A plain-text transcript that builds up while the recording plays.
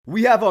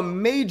We have a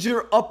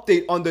major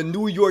update on the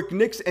New York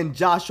Knicks and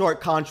Josh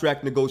Hart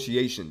contract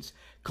negotiations.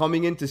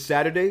 Coming into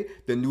Saturday,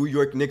 the New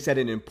York Knicks had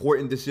an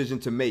important decision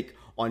to make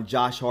on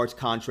Josh Hart's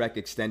contract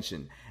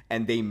extension,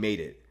 and they made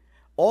it.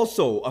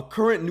 Also, a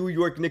current New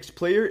York Knicks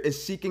player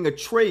is seeking a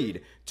trade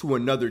to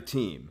another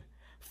team.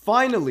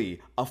 Finally,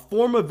 a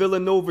former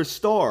Villanova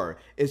star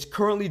is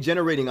currently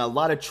generating a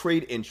lot of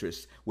trade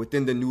interest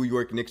within the New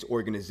York Knicks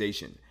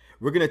organization.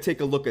 We're going to take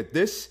a look at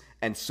this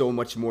and so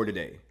much more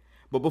today.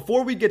 But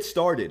before we get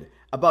started,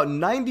 about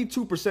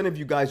 92% of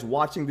you guys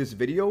watching this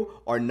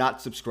video are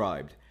not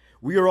subscribed.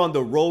 We are on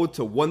the road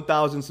to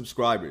 1,000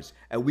 subscribers,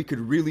 and we could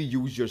really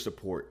use your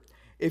support.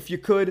 If you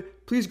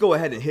could, please go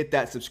ahead and hit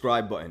that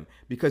subscribe button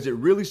because it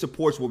really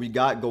supports what we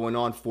got going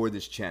on for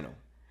this channel.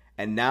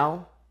 And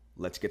now,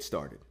 let's get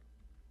started.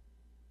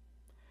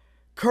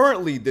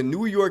 Currently, the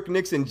New York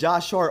Knicks and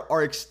Josh Hart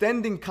are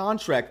extending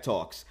contract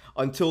talks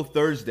until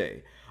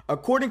Thursday.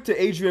 According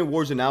to Adrian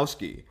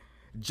Wojnarowski,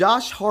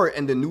 Josh Hart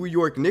and the New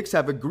York Knicks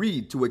have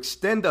agreed to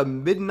extend a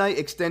midnight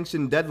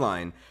extension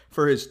deadline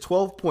for his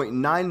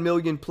 $12.9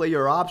 million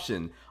player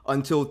option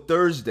until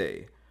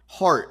Thursday.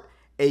 Hart,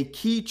 a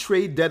key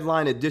trade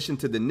deadline addition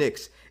to the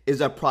Knicks,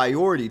 is a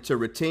priority to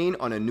retain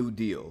on a new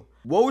deal.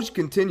 Woj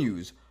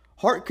continues,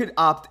 Hart could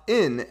opt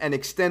in and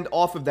extend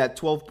off of that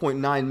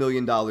 $12.9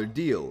 million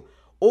deal,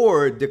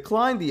 or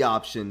decline the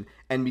option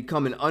and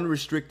become an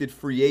unrestricted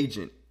free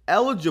agent,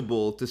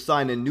 eligible to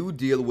sign a new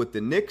deal with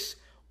the Knicks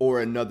or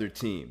another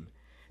team.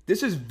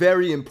 This is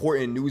very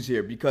important news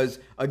here because,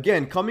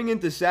 again, coming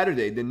into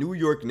Saturday, the New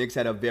York Knicks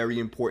had a very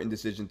important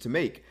decision to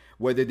make,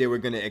 whether they were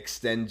going to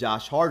extend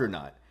Josh Hart or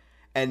not.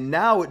 And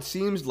now it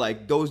seems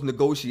like those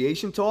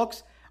negotiation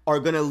talks are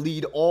going to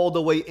lead all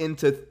the way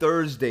into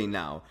Thursday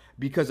now,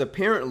 because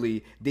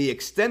apparently they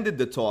extended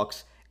the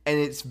talks, and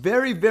it's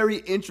very, very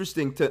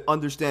interesting to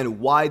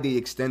understand why they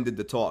extended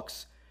the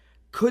talks.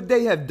 Could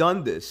they have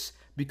done this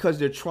because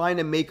they're trying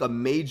to make a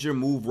major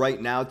move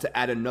right now to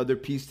add another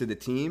piece to the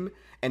team?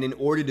 And in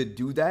order to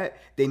do that,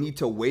 they need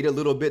to wait a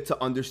little bit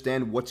to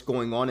understand what's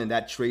going on in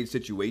that trade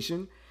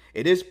situation.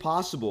 It is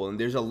possible, and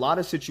there's a lot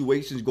of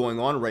situations going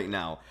on right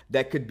now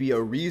that could be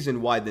a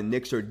reason why the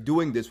Knicks are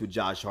doing this with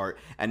Josh Hart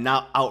and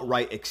not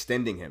outright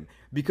extending him.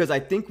 Because I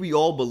think we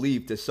all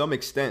believe to some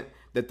extent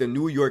that the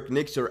New York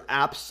Knicks are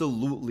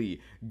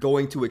absolutely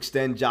going to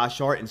extend Josh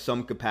Hart in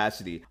some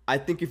capacity. I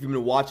think if you've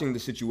been watching the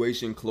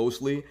situation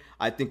closely,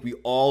 I think we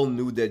all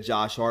knew that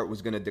Josh Hart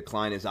was going to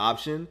decline his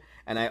option.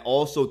 And I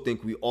also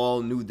think we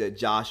all knew that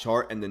Josh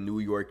Hart and the New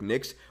York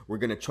Knicks were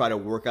going to try to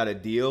work out a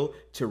deal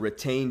to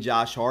retain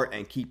Josh Hart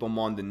and keep him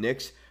on the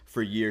Knicks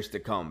for years to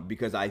come,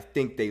 because I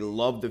think they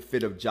love the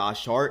fit of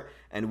Josh Hart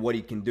and what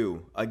he can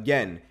do.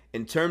 Again,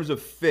 in terms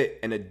of fit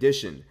and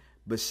addition,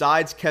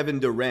 besides Kevin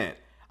Durant,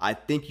 I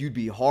think you'd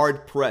be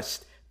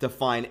hard-pressed to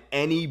find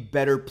any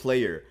better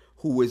player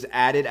who was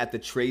added at the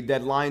trade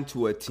deadline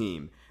to a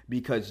team,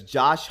 because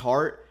Josh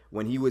Hart,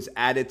 when he was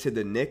added to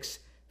the Knicks,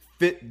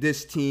 fit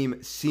this team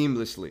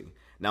seamlessly.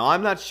 Now,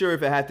 I'm not sure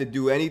if it had to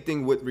do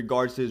anything with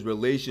regards to his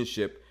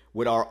relationship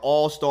with our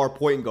all-star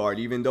point guard,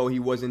 even though he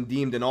wasn't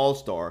deemed an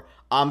all-star.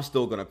 I'm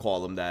still going to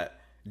call him that,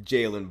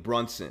 Jalen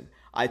Brunson.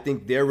 I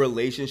think their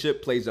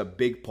relationship plays a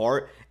big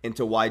part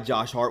into why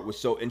Josh Hart was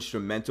so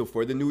instrumental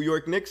for the New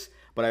York Knicks.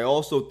 But I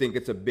also think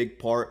it's a big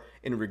part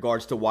in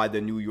regards to why the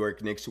New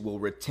York Knicks will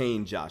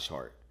retain Josh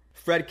Hart.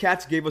 Fred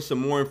Katz gave us some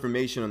more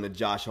information on the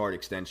Josh Hart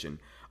extension.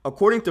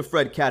 According to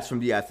Fred Katz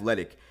from The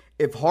Athletic,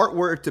 if Hart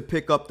were to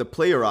pick up the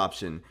player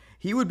option,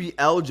 he would be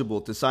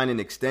eligible to sign an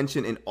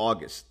extension in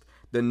August.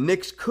 The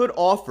Knicks could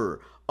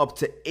offer up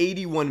to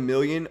 $81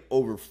 million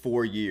over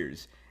 4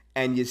 years.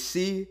 And you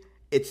see,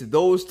 it's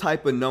those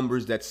type of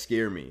numbers that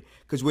scare me.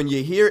 Because when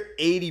you hear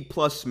 80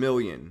 plus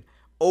million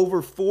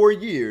over 4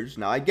 years,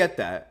 now I get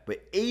that,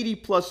 but 80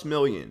 plus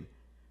million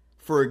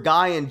for a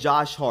guy in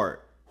Josh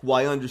Hart, who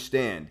I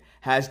understand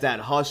has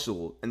that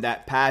hustle and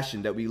that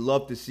passion that we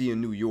love to see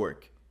in New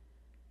York.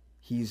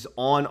 He's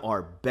on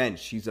our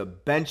bench. He's a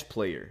bench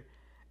player.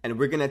 And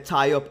we're going to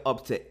tie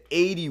up to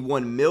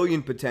 81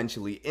 million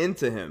potentially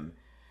into him.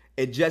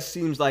 It just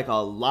seems like a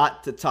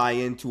lot to tie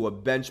into a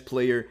bench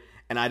player.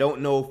 And I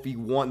don't know if we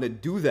want to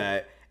do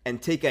that and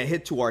take a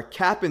hit to our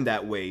cap in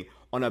that way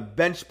on a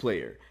bench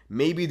player.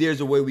 Maybe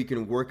there's a way we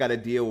can work out a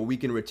deal where we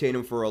can retain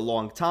him for a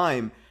long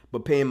time,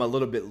 but pay him a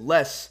little bit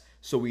less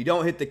so we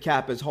don't hit the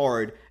cap as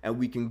hard and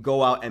we can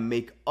go out and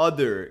make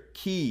other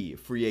key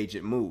free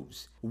agent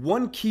moves.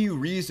 One key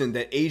reason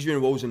that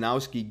Adrian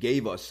Wojnarowski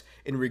gave us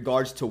in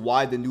regards to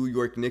why the New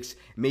York Knicks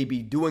may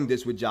be doing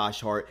this with Josh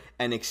Hart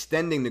and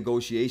extending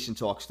negotiation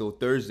talks till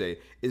Thursday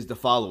is the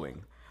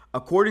following.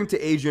 According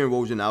to Adrian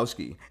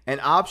Wojnarowski, an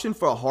option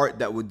for Hart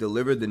that would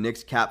deliver the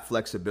Knicks cap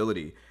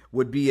flexibility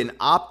would be an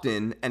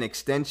opt-in and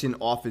extension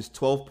off his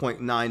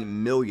 $12.9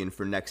 million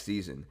for next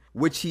season,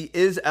 which he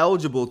is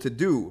eligible to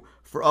do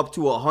for up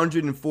to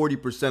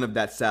 140% of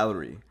that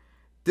salary.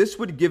 This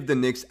would give the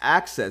Knicks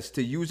access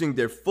to using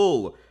their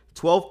full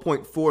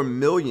 $12.4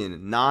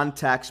 million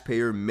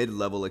non-taxpayer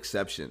mid-level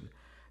exception.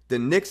 the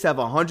Knicks have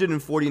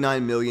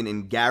 $149 million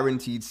in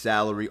guaranteed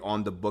salary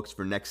on the books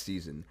for next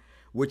season,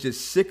 which is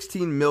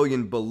 $16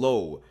 million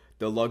below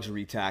the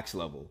luxury tax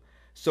level.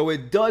 So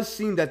it does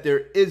seem that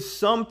there is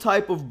some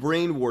type of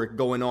brain work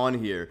going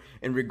on here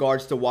in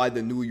regards to why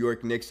the New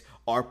York Knicks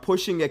are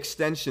pushing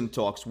extension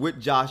talks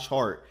with Josh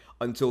Hart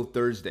until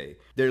Thursday.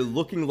 They're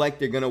looking like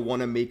they're going to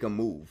want to make a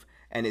move.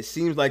 And it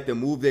seems like the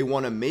move they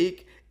want to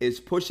make is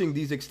pushing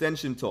these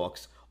extension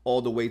talks all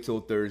the way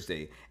till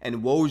Thursday.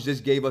 And Woj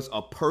just gave us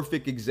a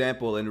perfect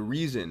example and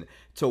reason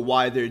to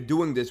why they're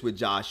doing this with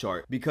Josh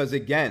Hart. Because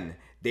again,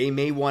 they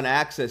may want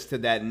access to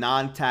that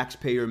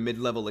non-taxpayer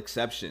mid-level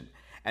exception.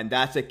 And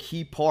that's a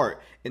key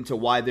part into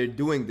why they're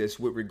doing this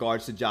with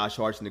regards to Josh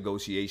Hart's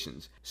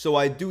negotiations. So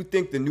I do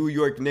think the New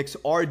York Knicks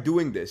are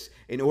doing this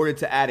in order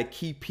to add a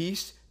key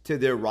piece to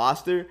their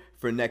roster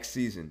for next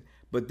season.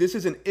 But this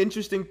is an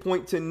interesting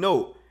point to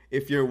note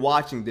if you're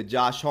watching the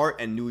Josh Hart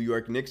and New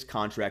York Knicks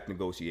contract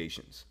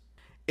negotiations.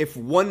 If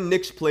one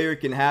Knicks player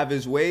can have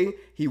his way,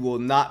 he will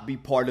not be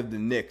part of the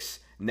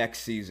Knicks next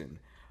season.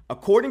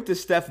 According to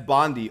Steph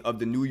Bondy of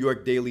the New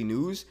York Daily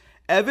News,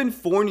 Evan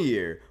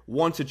Fournier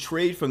wants a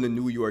trade from the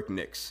New York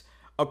Knicks.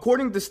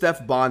 According to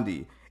Steph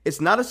Bondy, it's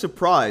not a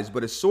surprise,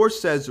 but a source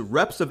says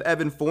reps of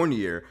Evan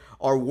Fournier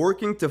are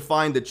working to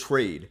find a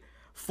trade.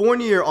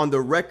 Fournier on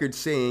the record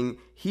saying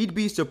he'd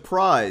be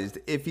surprised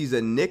if he's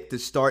a Knick to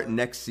start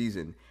next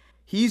season.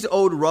 He's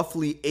owed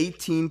roughly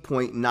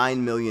 $18.9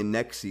 million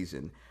next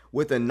season,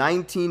 with a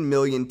 $19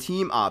 million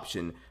team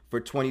option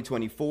for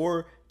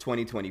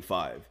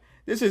 2024-2025.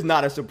 This is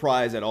not a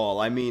surprise at all.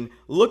 I mean,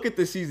 look at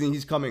the season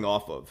he's coming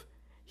off of.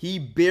 He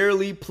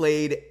barely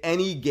played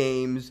any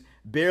games,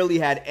 barely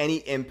had any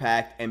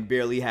impact, and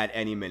barely had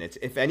any minutes.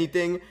 If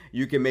anything,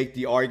 you can make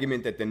the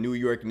argument that the New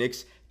York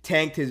Knicks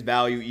tanked his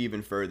value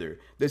even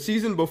further. The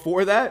season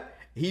before that,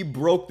 he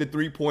broke the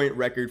three-point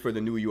record for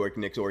the New York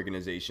Knicks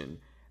organization.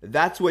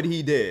 That's what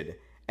he did.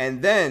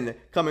 And then,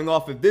 coming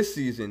off of this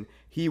season,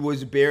 he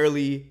was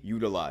barely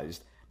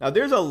utilized. Now,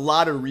 there's a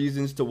lot of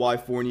reasons to why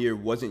Fournier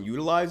wasn't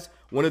utilized.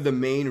 One of the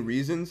main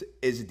reasons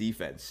is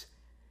defense.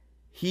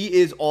 He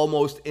is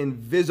almost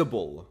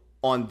invisible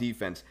on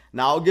defense.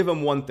 Now, I'll give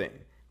him one thing,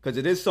 because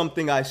it is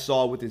something I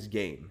saw with his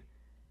game.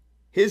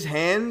 His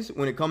hands,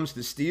 when it comes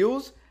to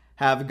steals,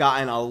 have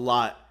gotten a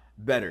lot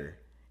better.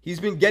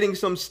 He's been getting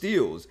some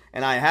steals,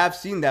 and I have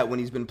seen that when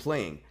he's been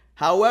playing.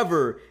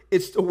 However,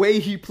 it's the way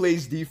he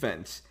plays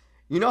defense.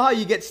 You know how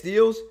you get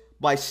steals?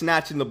 By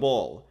snatching the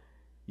ball.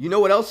 You know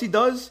what else he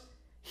does?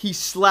 He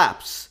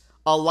slaps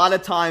a lot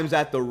of times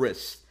at the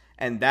wrist,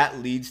 and that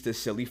leads to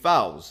silly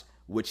fouls,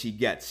 which he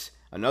gets.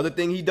 Another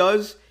thing he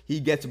does,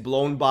 he gets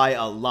blown by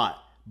a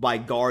lot by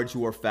guards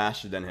who are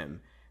faster than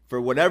him.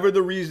 For whatever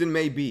the reason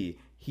may be,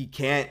 he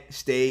can't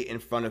stay in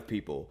front of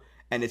people.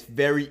 And it's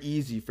very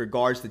easy for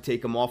guards to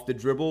take him off the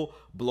dribble,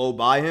 blow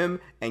by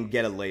him, and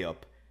get a layup.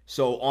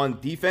 So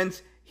on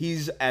defense,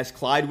 he's, as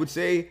Clyde would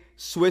say,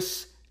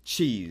 Swiss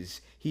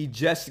cheese. He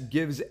just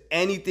gives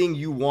anything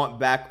you want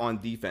back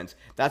on defense.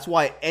 That's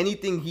why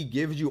anything he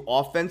gives you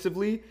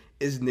offensively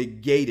is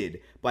negated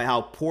by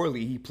how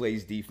poorly he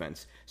plays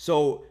defense.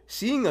 So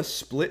seeing a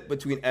split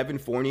between Evan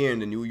Fournier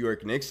and the New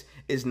York Knicks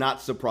is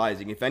not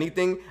surprising. If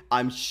anything,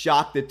 I'm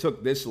shocked it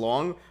took this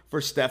long for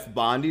Steph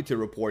Bondy to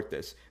report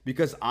this.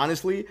 Because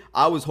honestly,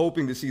 I was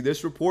hoping to see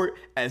this report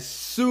as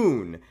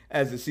soon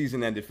as the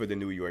season ended for the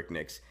New York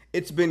Knicks.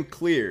 It's been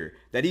clear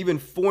that even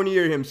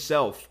Fournier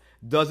himself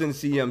doesn't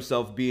see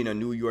himself being a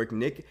New York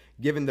Knick,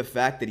 given the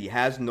fact that he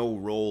has no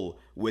role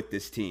with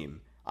this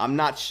team. I'm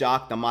not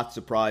shocked. I'm not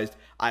surprised.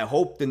 I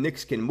hope the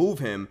Knicks can move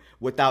him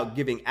without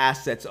giving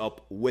assets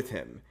up with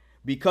him.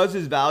 Because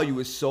his value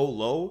is so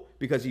low,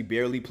 because he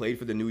barely played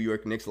for the New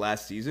York Knicks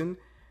last season,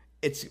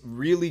 it's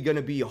really going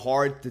to be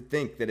hard to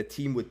think that a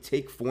team would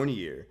take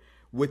Fournier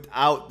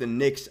without the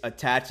Knicks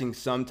attaching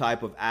some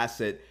type of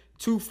asset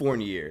to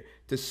Fournier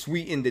to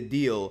sweeten the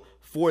deal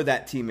for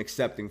that team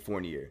accepting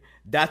Fournier.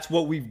 That's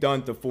what we've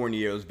done to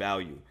Fournier's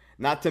value.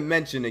 Not to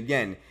mention,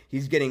 again,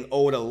 he's getting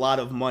owed a lot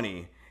of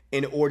money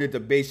in order to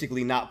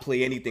basically not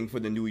play anything for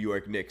the New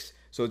York Knicks.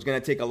 So it's going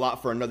to take a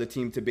lot for another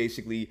team to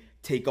basically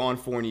take on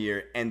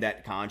Fournier and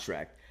that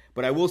contract.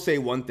 But I will say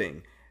one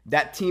thing.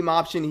 That team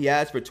option he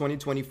has for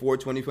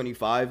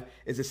 2024-2025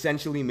 is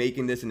essentially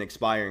making this an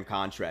expiring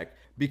contract.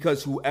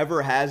 Because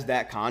whoever has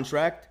that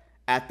contract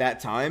at that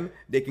time,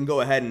 they can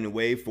go ahead and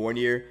waive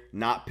Fournier,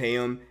 not pay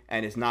him,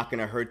 and it's not going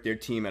to hurt their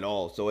team at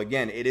all. So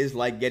again, it is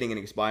like getting an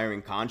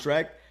expiring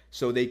contract.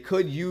 So they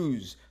could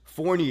use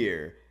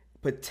Fournier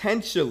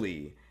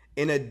potentially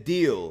in a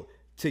deal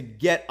to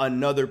get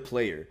another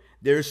player.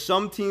 There's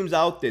some teams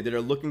out there that are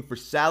looking for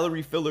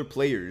salary filler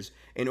players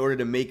in order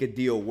to make a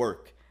deal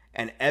work.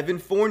 And Evan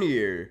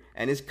Fournier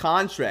and his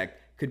contract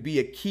could be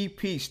a key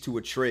piece to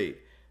a trade.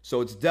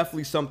 So it's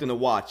definitely something to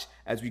watch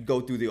as we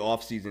go through the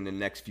offseason in the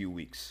next few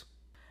weeks.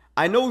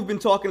 I know we've been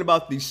talking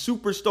about these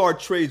superstar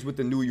trades with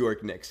the New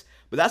York Knicks,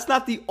 but that's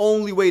not the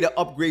only way to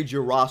upgrade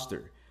your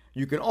roster.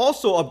 You can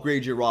also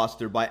upgrade your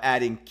roster by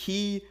adding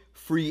key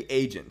free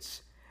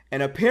agents.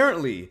 And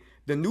apparently,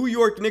 the New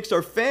York Knicks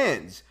are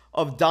fans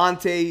of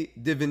Donte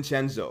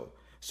DiVincenzo.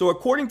 So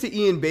according to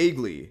Ian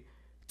Bagley,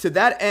 to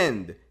that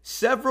end,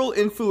 several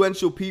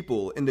influential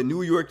people in the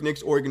New York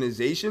Knicks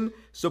organization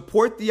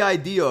support the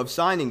idea of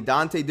signing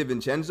Donte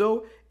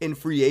DiVincenzo in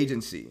free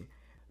agency.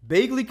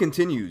 Bagley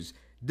continues,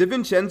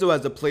 DiVincenzo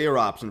has a player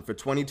option for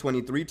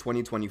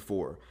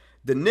 2023-2024.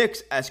 The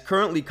Knicks, as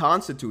currently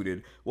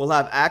constituted, will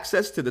have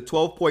access to the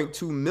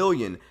 $12.2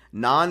 million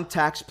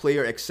non-tax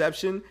player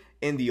exception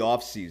in the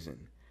offseason.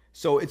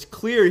 So it's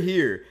clear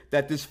here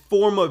that this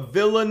former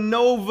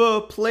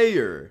Villanova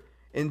player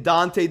in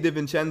Donte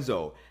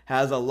DiVincenzo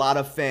has a lot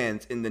of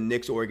fans in the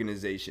Knicks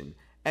organization.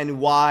 And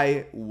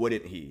why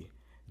wouldn't he?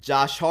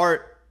 Josh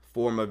Hart,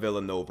 former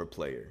Villanova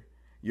player.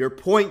 Your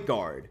point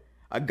guard,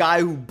 a guy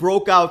who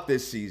broke out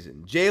this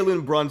season,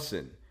 Jalen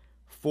Brunson,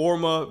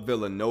 former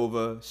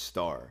Villanova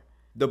star.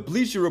 The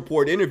Bleacher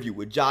Report interview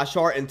with Josh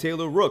Hart and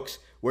Taylor Rooks,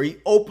 where he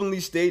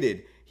openly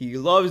stated he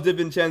loves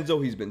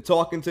DiVincenzo, he's been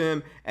talking to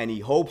him, and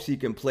he hopes he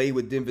can play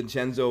with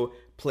DiVincenzo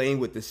playing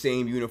with the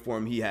same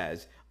uniform he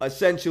has,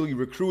 essentially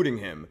recruiting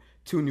him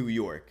to New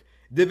York.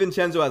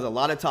 DiVincenzo has a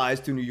lot of ties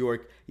to New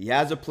York. He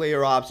has a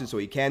player option, so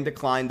he can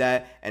decline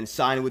that and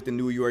sign with the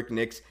New York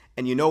Knicks.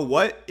 And you know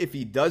what? If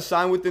he does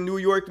sign with the New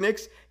York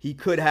Knicks, he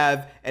could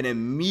have an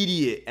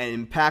immediate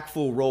and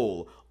impactful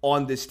role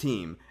on this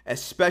team,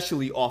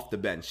 especially off the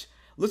bench.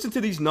 Listen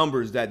to these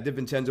numbers that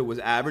DiVincenzo was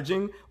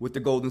averaging with the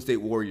Golden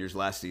State Warriors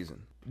last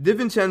season.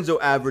 DiVincenzo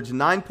averaged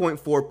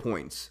 9.4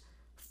 points,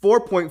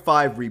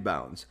 4.5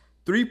 rebounds,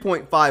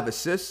 3.5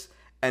 assists,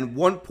 and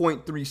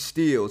 1.3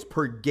 steals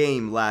per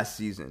game last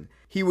season.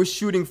 He was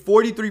shooting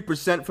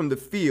 43% from the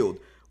field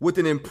with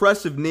an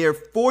impressive near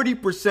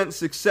 40%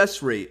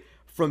 success rate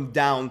from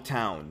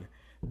downtown.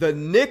 The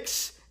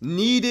Knicks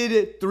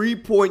needed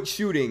three-point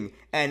shooting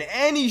and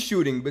any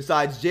shooting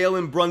besides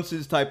Jalen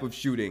Brunson's type of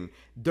shooting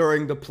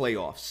during the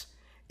playoffs.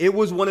 It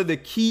was one of the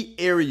key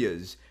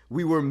areas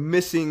we were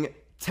missing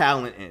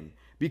talent in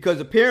because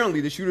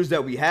apparently the shooters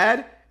that we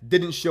had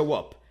didn't show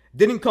up,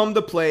 didn't come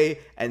to play,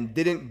 and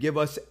didn't give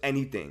us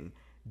anything.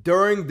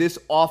 During this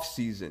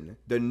offseason,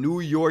 the New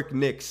York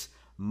Knicks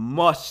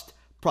must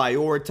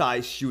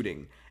prioritize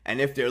shooting.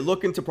 And if they're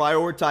looking to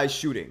prioritize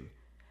shooting,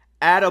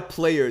 add a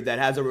player that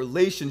has a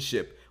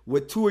relationship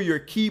with two of your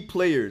key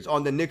players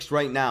on the Knicks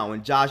right now,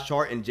 and Josh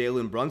Hart and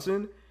Jalen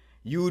Brunson,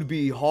 you would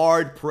be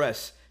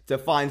hard-pressed to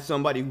find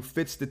somebody who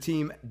fits the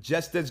team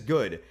just as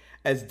good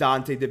as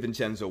Donte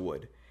DiVincenzo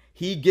would.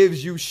 He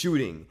gives you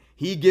shooting.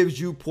 He gives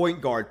you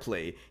point guard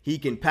play. He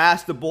can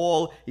pass the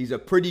ball. He's a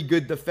pretty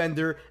good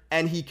defender,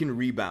 and he can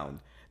rebound.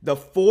 The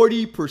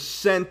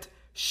 40%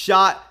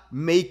 shot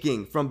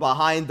making from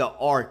behind the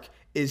arc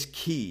is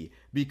key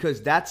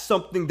because that's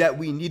something that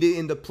we needed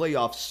in the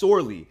playoffs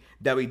sorely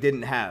that we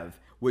didn't have.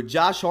 What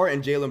Josh Hart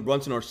and Jalen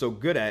Brunson are so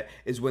good at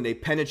is when they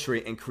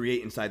penetrate and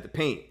create inside the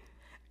paint.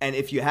 And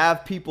if you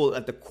have people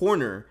at the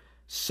corner,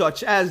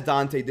 such as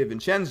Donte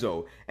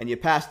DiVincenzo, and you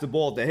pass the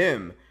ball to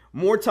him,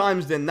 more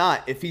times than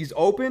not, if he's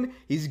open,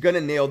 he's going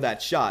to nail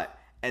that shot.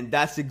 And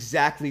that's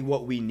exactly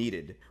what we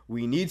needed.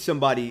 We need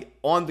somebody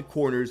on the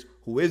corners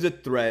who is a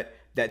threat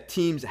that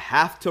teams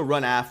have to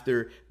run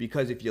after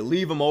because if you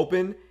leave him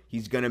open,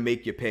 he's going to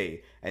make you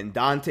pay. And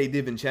Donte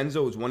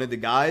DiVincenzo is one of the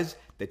guys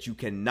that you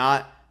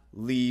cannot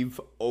leave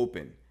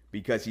open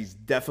because he's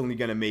definitely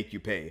going to make you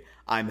pay.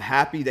 I'm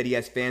happy that he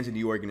has fans in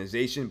the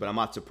organization, but I'm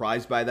not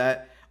surprised by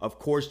that. Of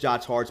course,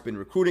 Josh Hart's been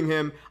recruiting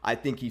him. I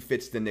think he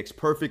fits the Knicks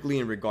perfectly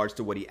in regards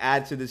to what he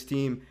adds to this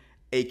team,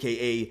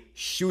 aka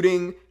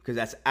shooting, because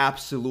that's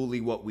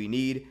absolutely what we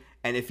need.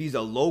 And if he's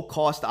a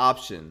low-cost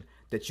option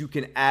that you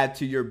can add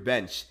to your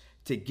bench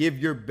to give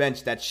your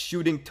bench that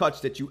shooting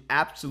touch that you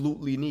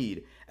absolutely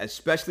need,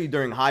 especially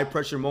during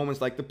high-pressure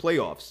moments like the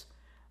playoffs,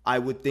 I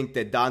would think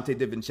that Donte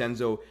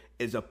DiVincenzo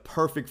is a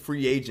perfect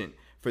free agent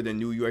for the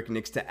New York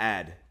Knicks to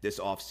add this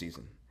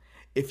offseason.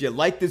 If you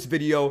like this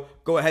video,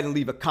 go ahead and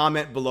leave a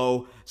comment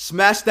below.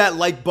 Smash that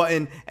like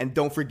button and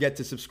don't forget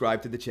to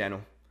subscribe to the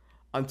channel.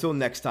 Until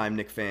next time,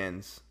 Knick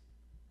fans.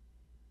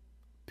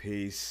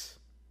 Peace.